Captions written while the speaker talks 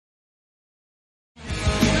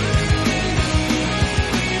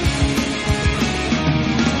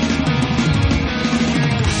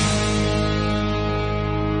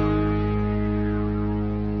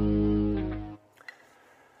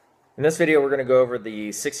In this video, we're going to go over the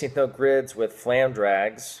 16th note grids with flam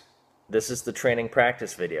drags. This is the training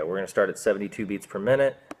practice video. We're going to start at 72 beats per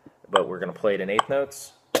minute, but we're going to play it in 8th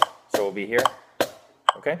notes. So we'll be here.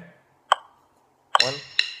 Okay? 1,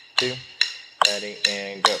 2, ready,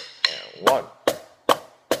 and go. And 1,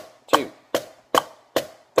 2,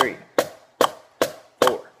 3,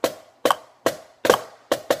 4.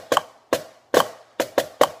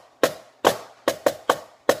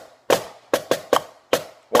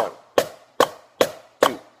 1,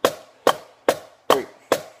 2, 3,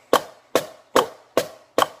 4.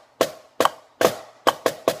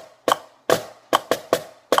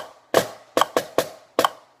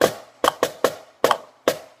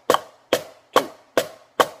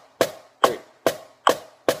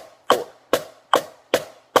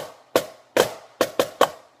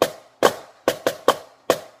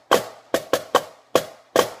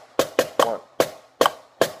 1,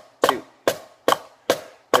 2,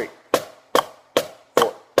 3,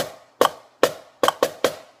 4.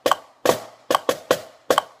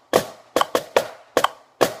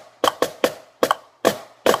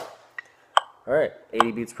 All right,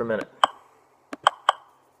 80 beats per minute.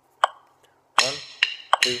 1,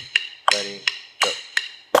 2, ready, go.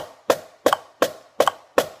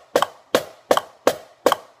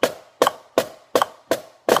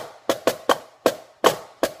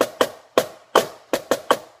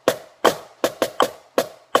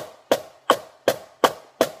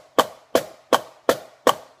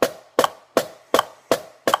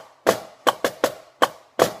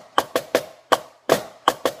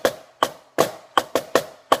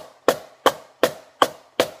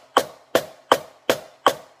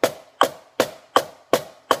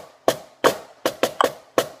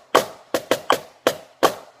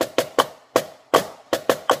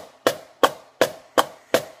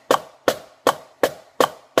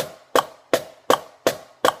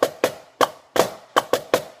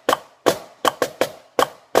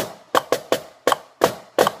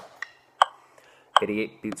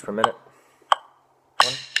 88 beats per minute.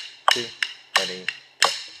 1, 2, ready, go.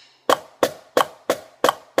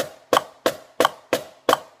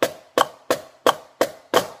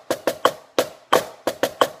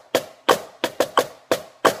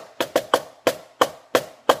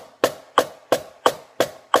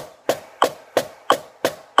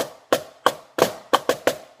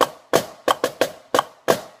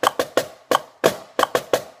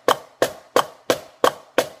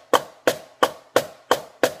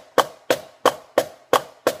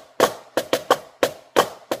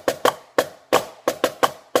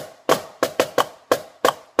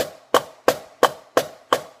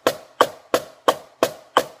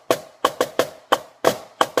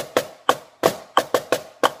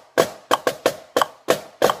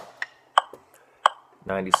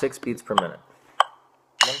 96 beats per minute.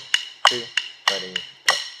 1, 2, ready, go.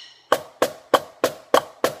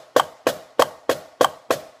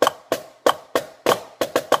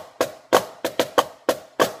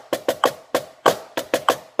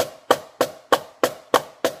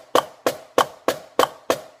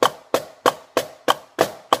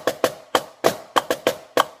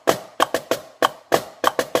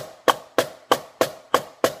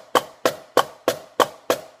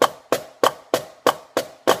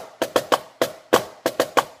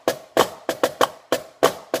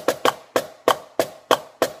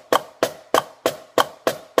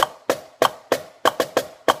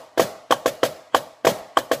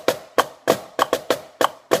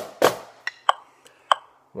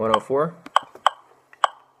 104.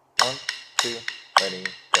 1, 2, ready,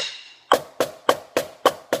 go.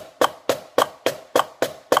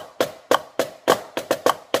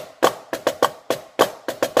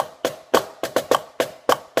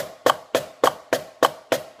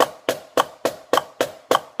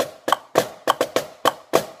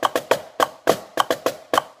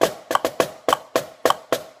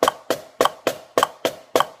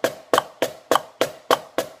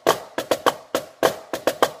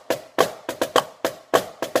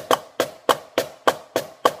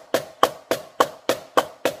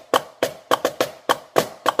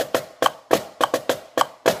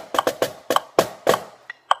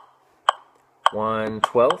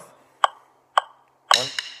 112. 1,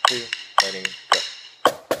 2, ready, go.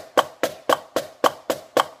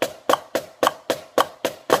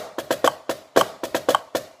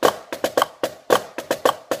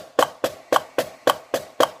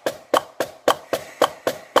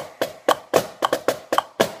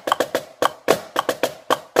 1,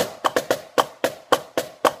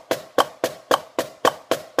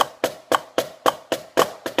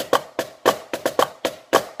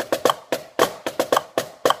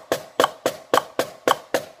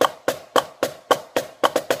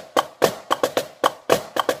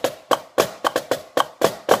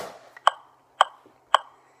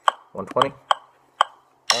 120.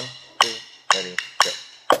 1, 2, ready, go.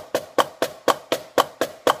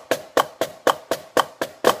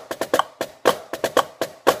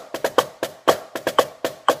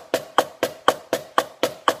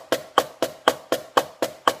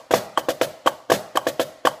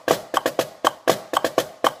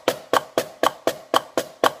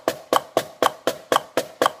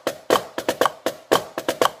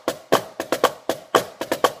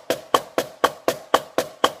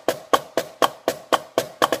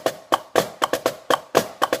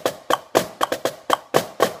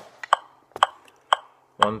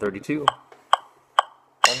 One 32. 1,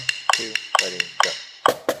 2, ready, go.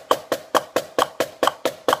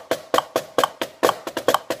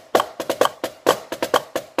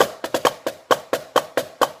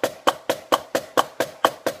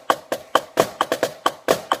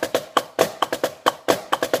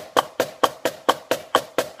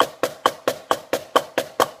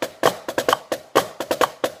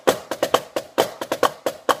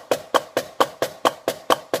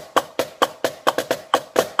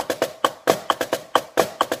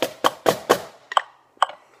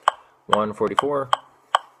 One 44.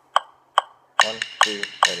 1, 2,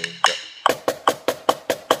 ready, go.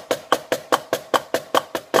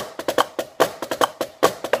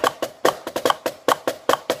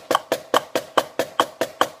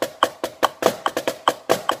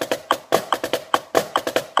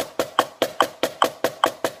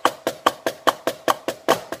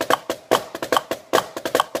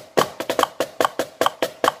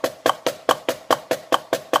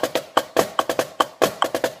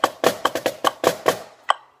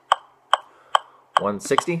 One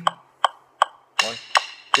 60. 1,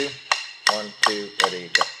 2, 1, 2, ready,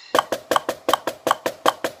 go.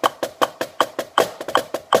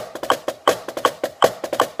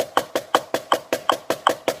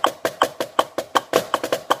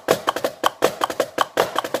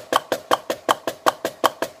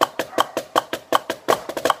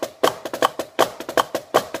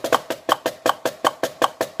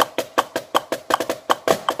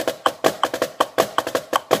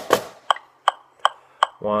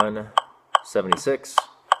 One 76.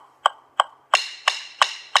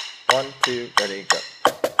 1, 2, ready, go.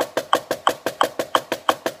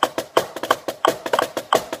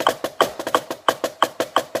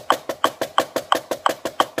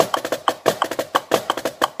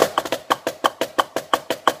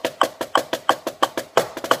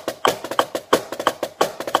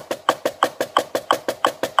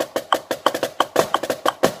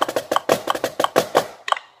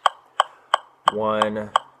 One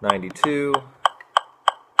 92.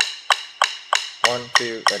 1,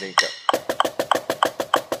 2, ready, go.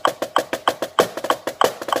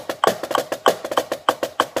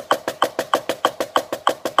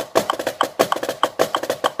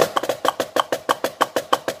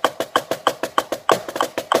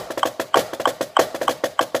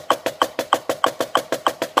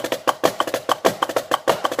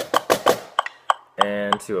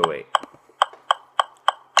 And 208.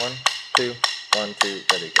 1, 2, 1, 2,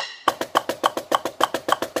 ready, go.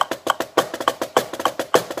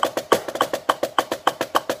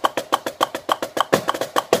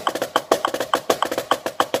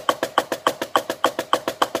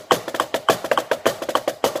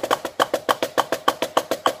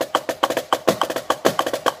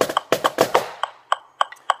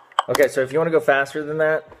 Okay, so if you want to go faster than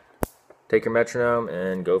that, take your metronome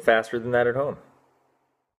and go faster than that at home.